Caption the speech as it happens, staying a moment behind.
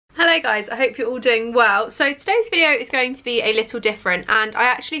Hello guys, I hope you're all doing well. So today's video is going to be a little different, and I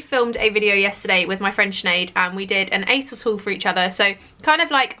actually filmed a video yesterday with my friend Sinead and we did an ASOS haul for each other. So kind of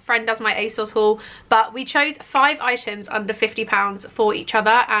like friend does my ASOS haul, but we chose 5 items under £50 for each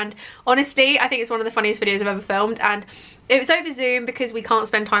other, and honestly I think it's one of the funniest videos I've ever filmed, and it was over Zoom because we can't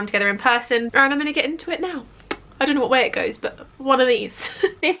spend time together in person, and I'm going to get into it now. I don't know what way it goes, but one of these.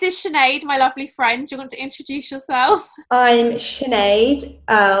 This is Sinead, my lovely friend. Do you want to introduce yourself? I'm Sinead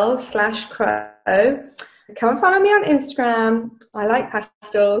L/Crowe. Come and follow me on Instagram. I like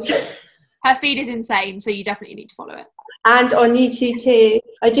pastels. Her feed is insane, so you definitely need to follow it. And on YouTube too.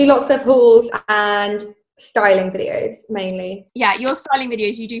 I do lots of hauls and styling videos mainly. Yeah, your styling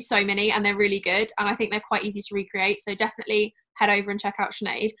videos, you do so many and they're really good, and I think they're quite easy to recreate, so definitely head over and check out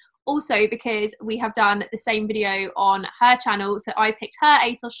Sinead. Also, because we have done the same video on her channel, so I picked her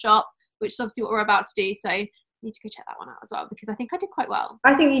ASOS shop, which is obviously what we're about to do, so you need to go check that one out as well, because I think I did quite well.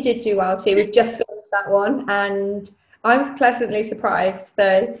 I think you did do well too. We've just filmed that one and I was pleasantly surprised,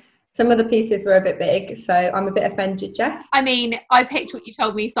 though some of the pieces were a bit big, so I'm a bit offended, Jess. I mean, I picked what you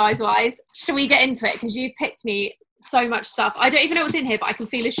told me size-wise. Shall we get into it? Because you've picked me so much stuff. I don't even know what's in here, but I can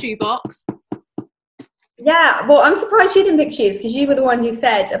feel a shoebox. Yeah, well, I'm surprised you didn't pick shoes because you were the one who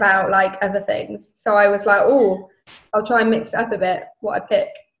said about like other things. So I was like, oh, I'll try and mix it up a bit, what I pick.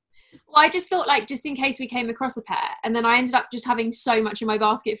 Well, I just thought, like, just in case we came across a pair, and then I ended up just having so much in my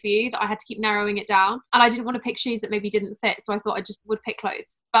basket for you that I had to keep narrowing it down, and I didn't want to pick shoes that maybe didn't fit, so I thought I just would pick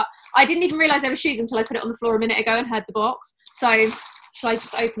clothes. But I didn't even realise there were shoes until I put it on the floor a minute ago and heard the box. So shall I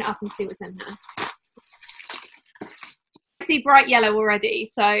just open it up and see what's in here? I see bright yellow already,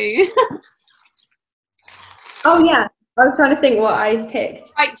 so... Oh yeah, I was trying to think what I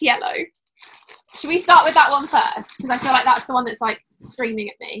picked. Bright yellow. Should we start with that one first? Because I feel like that's the one that's like screaming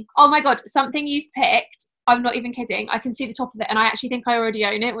at me. Oh my god, something you've picked. I'm not even kidding. I can see the top of it and I actually think I already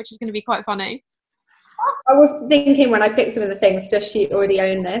own it, which is going to be quite funny. I was thinking when I picked some of the things, does she already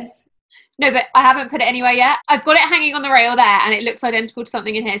own this? No, but I haven't put it anywhere yet. I've got it hanging on the rail there and it looks identical to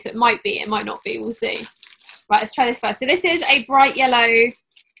something in here, so it might be, it might not be, we'll see. Right, let's try this first. So this is a bright yellow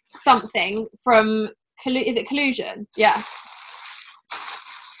something from... Is it Collusion? Yeah.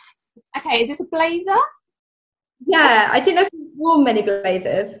 Okay, is this a blazer? Yeah, I didn't know if you wore many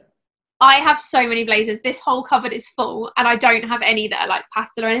blazers. I have so many blazers. This whole cupboard is full and I don't have any that are like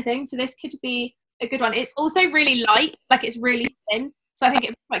pastel or anything, so this could be a good one. It's also really light, like it's really thin, so I think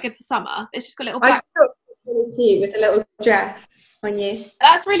it'd be quite good for summer. It's just got a little black... I thought it was really cute with a little dress on you.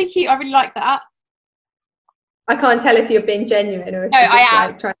 That's really cute. I really like that. I can't tell if you're being genuine or if no, you're just I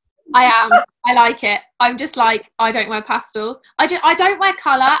am. like trying. I am. I like it. I'm just like, I don't wear pastels. I don't wear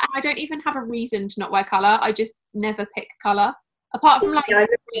colour, and I don't even have a reason to not wear colour. I just never pick colour. Apart from like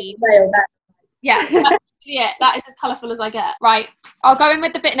green. Yeah, that's it. That is as colourful as I get. Right, I'll go in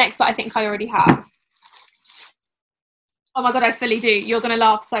with the bit next that I think I already have. Oh my god, I fully do. You're going to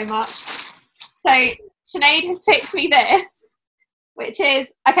laugh so much. So, Sinead has picked me this, which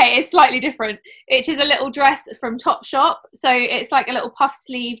is, okay, it's slightly different. It is a little dress from Topshop. So it's like a little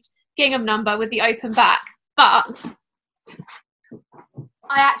puff-sleeved gingham number with the open back. But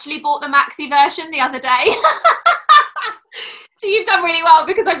I actually bought the maxi version the other day. So you've done really well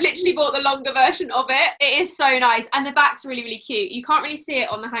because I've literally bought the longer version of it. It is so nice. And the back's really, really cute. You can't really see it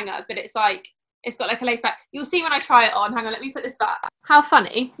on the hanger, but it's like, it's got like a lace back. You'll see when I try it on. Hang on, let me put this back. How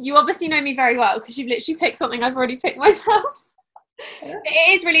funny. You obviously know me very well because you've literally picked something I've already picked myself. Yeah.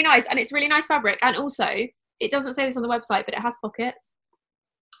 It is really nice, and it's really nice fabric, and also it doesn't say this on the website, but it has pockets.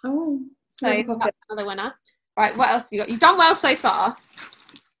 Oh, so that's another winner. Right, what else have you got? You've done well so far.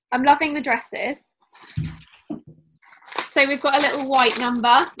 I'm loving the dresses. So we've got a little white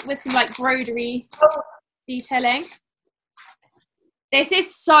number with some like broderie detailing. This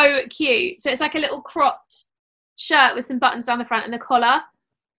is so cute. So it's like a little cropped shirt with some buttons down the front and the collar,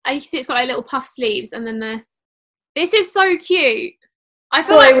 and you can see it's got like little puff sleeves, and then the... This is so cute. I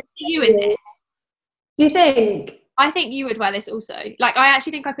feel like you in this. Do you think? I think you would wear this also. Like, I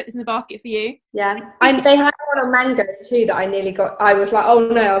actually think I put this in the basket for you. Yeah. They had one on Mango too that I nearly got. I was like, oh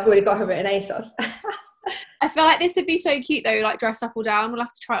no, I've already got her in ASOS. I feel like this would be so cute though, like dressed up or down. We'll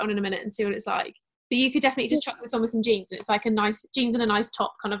have to try it on in a minute and see what it's like. But you could definitely just chuck this on with some jeans, and it's like a nice jeans and a nice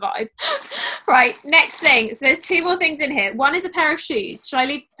top kind of vibe. Right, next thing. So there's 2 more things in here. One is a pair of shoes. Should I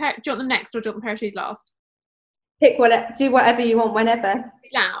leave? Do you want them next, or do you want the pair of shoes last? Pick whatever, do whatever you want whenever.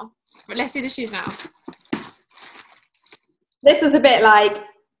 Now. But let's do the shoes now. This was a bit like,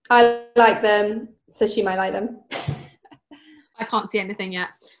 I like them, so she might like them. I can't see anything yet.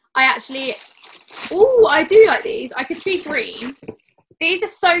 I actually, oh, I do like these. I could see green. These are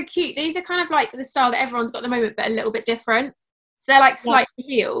so cute. These are kind of like the style that everyone's got at the moment, but a little bit different. So they're like slightly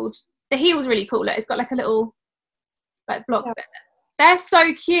heeled. The heel's really cool. Look, it's got like a little like block bit. They're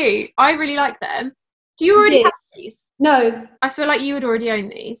so cute. I really like them. Do you already have these? No. I feel like you would already own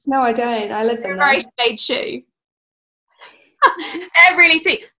these. No, I don't. I live them. Very Sinead shoe. They're really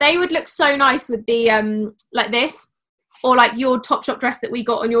sweet. They would look so nice with the like this, or like your Topshop dress that we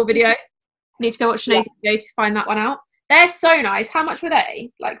got on your video. You need to go watch Sinead's video to find that one out. They're so nice. How much were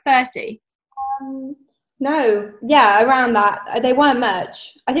they? Like 30? No. Yeah, around that. They weren't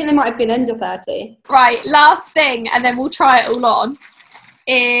much. I think they might have been under 30. Right, last thing, and then we'll try it all on,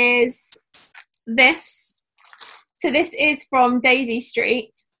 is this. So this is from Daisy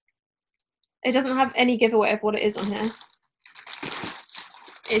Street. It doesn't have any giveaway of what it is on here.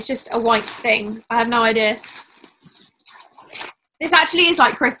 It's just a white thing. I have no idea. This actually is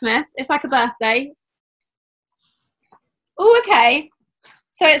like Christmas. It's like a birthday. Oh, okay.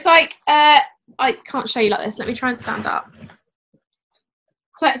 So it's like, I can't show you like this. Let me try and stand up.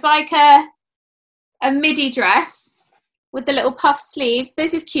 So it's like a midi dress with the little puff sleeves.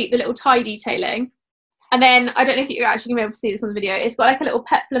 This is cute, the little tie detailing. And then, I don't know if you're actually going to be able to see this on the video, it's got like a little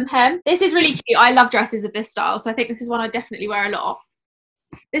peplum hem. This is really cute. I love dresses of this style, so I think this is one I definitely wear a lot.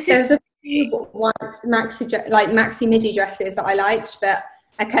 This is There's a few white maxi midi dresses that I liked, but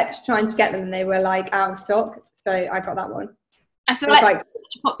I kept trying to get them and they were like out of stock, so I got that one. I feel like it's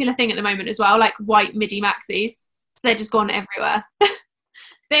such a popular thing at the moment as well, like white midi maxis. So they're just gone everywhere. But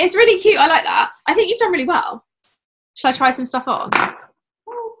it's really cute. I like that. I think you've done really well. Shall I try some stuff on?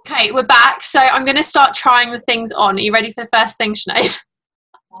 Okay, we're back. So I'm going to start trying the things on. Are you ready for the first thing, Sinead?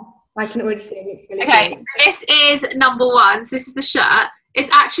 I can already see it. It's really okay, cute. So this is number one. So this is the shirt. It's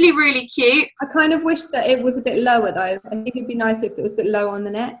actually really cute. I kind of wish that it was a bit lower though. I think it'd be nice if it was a bit lower on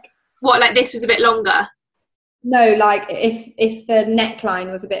the neck. What, like this was a bit longer? No, like if the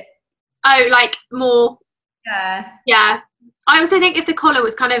neckline was a bit... Oh, like more... Yeah. Yeah. I also think if the collar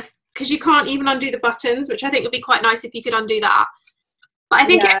was kind of... Because you can't even undo the buttons, which I think would be quite nice if you could undo that. But I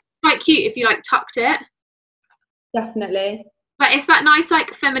think it's quite cute if you like tucked it. Definitely. But it's that nice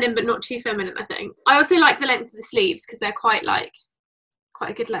like feminine but not too feminine, I think. I also like the length of the sleeves because they're quite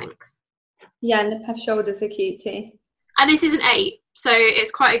a good length. Yeah, and the puff shoulders are cute too. And this is an 8, so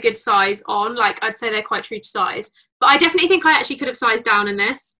it's quite a good size on. Like, I'd say they're quite true to size. But I definitely think I actually could have sized down in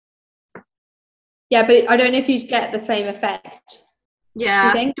this. Yeah, but I don't know if you'd get the same effect. Yeah.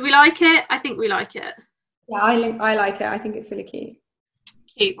 You think? Do we like it? I think we like it. Yeah, I like it. I think it's really cute.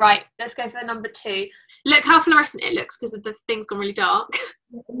 Cute. Right, let's go for number 2. Look how fluorescent it looks because the thing's gone really dark.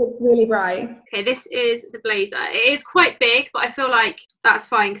 It looks really bright. Okay, this is the blazer. It is quite big, but I feel like that's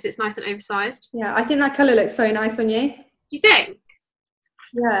fine because it's nice and oversized. Yeah, I think that colour looks so nice on you. Do you think?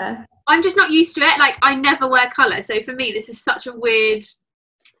 Yeah. I'm just not used to it. Like, I never wear colour, so for me, this is such a weird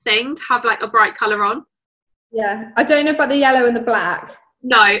thing to have like a bright colour on. Yeah, I don't know about the yellow and the black.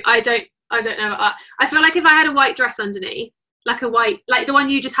 No, I don't know about that. I feel like if I had a white dress underneath, like a white, like the one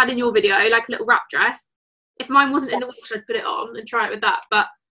you just had in your video, like a little wrap dress, if mine wasn't in the wash, I'd put it on and try it with that. But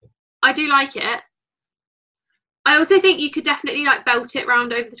I do like it. I also think you could definitely like belt it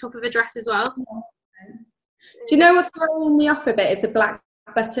round over the top of a dress as well. Yeah. Do you know what's throwing me off a bit? It's a black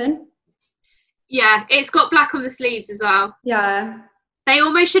button. Yeah, it's got black on the sleeves as well. Yeah. They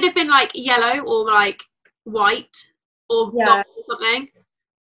almost should have been like yellow or like white or gold or something.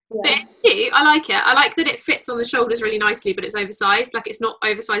 Yeah. But it's cute. I like it. I like that it fits on the shoulders really nicely, but it's oversized. Like, it's not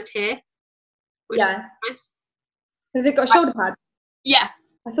oversized here. Which is nice. Has it got a shoulder pad? Yeah.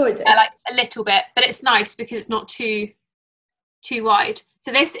 I thought it did. I like a little bit, but it's nice because it's not too wide.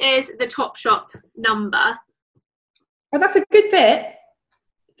 So this is the Topshop number. Oh, that's a good fit.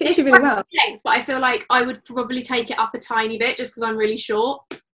 Fits you really well. Length, but I feel like I would probably take it up a tiny bit just because I'm really short.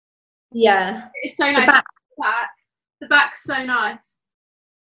 Yeah. It's so nice. The back's so nice.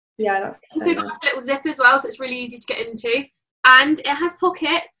 Yeah, that's also got a little zip as well, so it's really easy to get into. And it has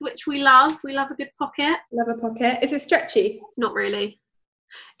pockets, which we love. We love a good pocket. Love a pocket. Is it stretchy? Not really.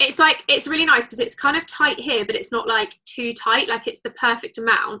 It's like, it's really nice because it's kind of tight here, but it's not like too tight. Like, it's the perfect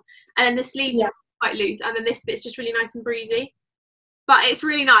amount. And then the sleeves are quite loose. And then this bit's just really nice and breezy. But it's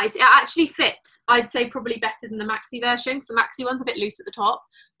really nice. It actually fits, I'd say, probably better than the maxi version, because the maxi one's a bit loose at the top.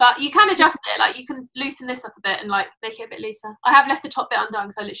 But you can adjust it. Like, you can loosen this up a bit and like make it a bit looser. I have left the top bit undone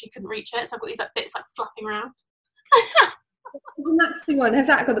because I literally couldn't reach it. So I've got these like bits like flapping around. The maxi one, has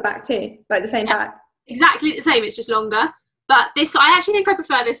that got the back too? Like the same back? Exactly the same. It's just longer. But this, I actually think I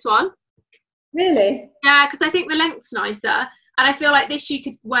prefer this one. Really? Yeah, because I think the length's nicer. And I feel like this you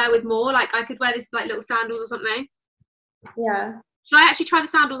could wear with more. Like, I could wear this like little sandals or something. Yeah. Should I actually try the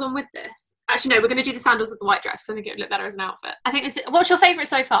sandals on with this? Actually, no, we're going to do the sandals with the white dress because I think it would look better as an outfit. I think this is, what's your favourite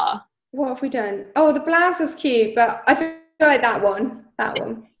so far? What have we done? Oh, the blouse is cute, but I feel like that one. That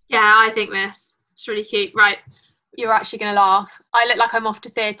one. Yeah, I think this. It's really cute. Right. You're actually going to laugh. I look like I'm off to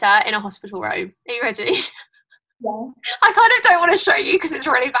theatre in a hospital robe. Are you ready? Yeah. I kind of don't want to show you because it's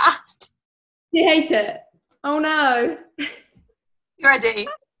really bad. You hate it? Oh no. You ready?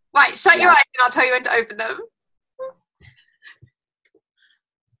 Right, shut your eyes and I'll tell you when to open them.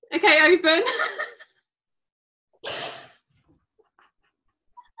 Okay, open.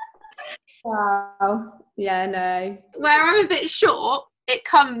 Wow. Yeah, no. Where I'm a bit short, it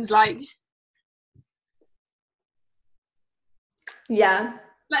comes like... Yeah.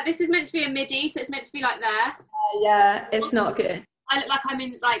 Like this is meant to be a midi, so it's meant to be like there. Yeah, it's not good. I look like I'm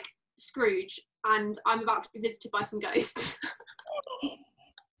in like Scrooge and I'm about to be visited by some ghosts.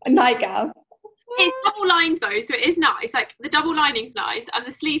 A nightgown. It's double lined though, so it is nice. Like the double lining's nice and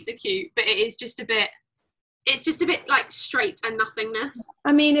the sleeves are cute, but it is just a bit, it's just a bit like straight and nothingness.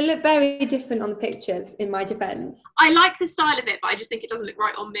 I mean, it looked very different on the pictures, in my defence. I like the style of it, but I just think it doesn't look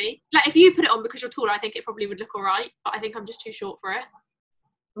right on me. Like if you put it on because you're taller, I think it probably would look alright, but I think I'm just too short for it.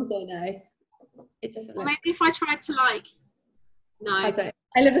 I don't know. It doesn't look... Maybe if I tried to like... No. I don't.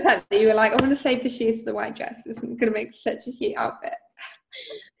 I love the fact that you were like, I want to save the shoes for the white dress. It's going to make such a cute outfit.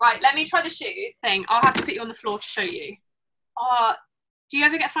 Right, let me try the shoes thing. I'll have to put you on the floor to show you. Do you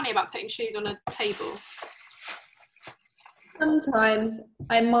ever get funny about putting shoes on a table? Sometimes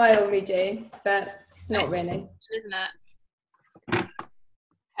I mildly do, but not really. Isn't it?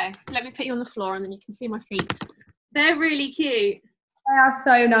 Okay, let me put you on the floor and then you can see my feet. They're really cute. They are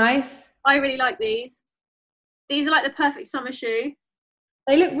so nice. I really like these. These are like the perfect summer shoe.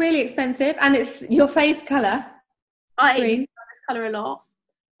 They look really expensive, and it's your fave colour. I Green. like this colour a lot.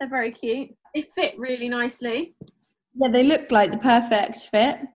 They're very cute. They fit really nicely. Yeah, they look like the perfect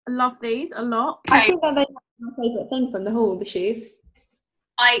fit. I love these a lot. I think that they're my favourite thing from the haul, the shoes.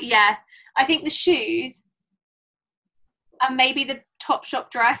 I think the shoes and maybe the Topshop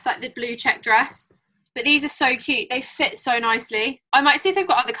dress, like the blue check dress. But these are so cute. They fit so nicely. I might see if they've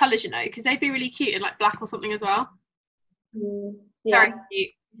got other colours, you know, because they'd be really cute in like black or something as well. Yeah. Very cute.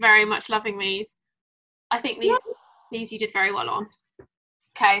 Very much loving these. I think these you did very well on.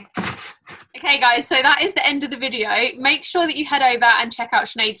 Okay guys, so that is the end of the video. Make sure that you head over and check out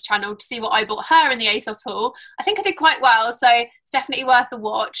Sinead's channel to see what I bought her in the ASOS haul. I think I did quite well, so it's definitely worth a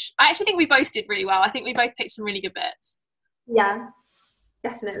watch. I actually think we both did really well. I think we both picked some really good bits. Yeah,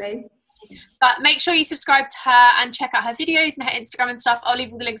 definitely. But make sure you subscribe to her and check out her videos and her Instagram and stuff. I'll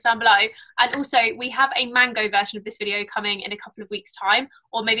leave all the links down below. And also, we have a mango version of this video coming in a couple of weeks' time,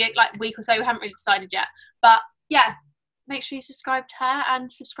 or maybe like a week or so. We haven't really decided yet. But yeah, make sure you subscribe to her and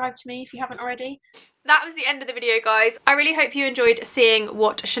subscribe to me if you haven't already. That was the end of the video, guys. I really hope you enjoyed seeing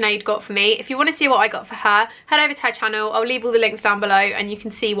what Sinead got for me. If you want to see what I got for her, head over to her channel. I'll leave all the links down below and you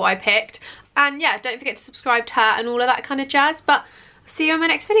can see what I picked. And yeah, don't forget to subscribe to her and all of that kind of jazz. But see you in my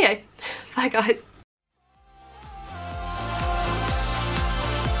next video. Bye guys.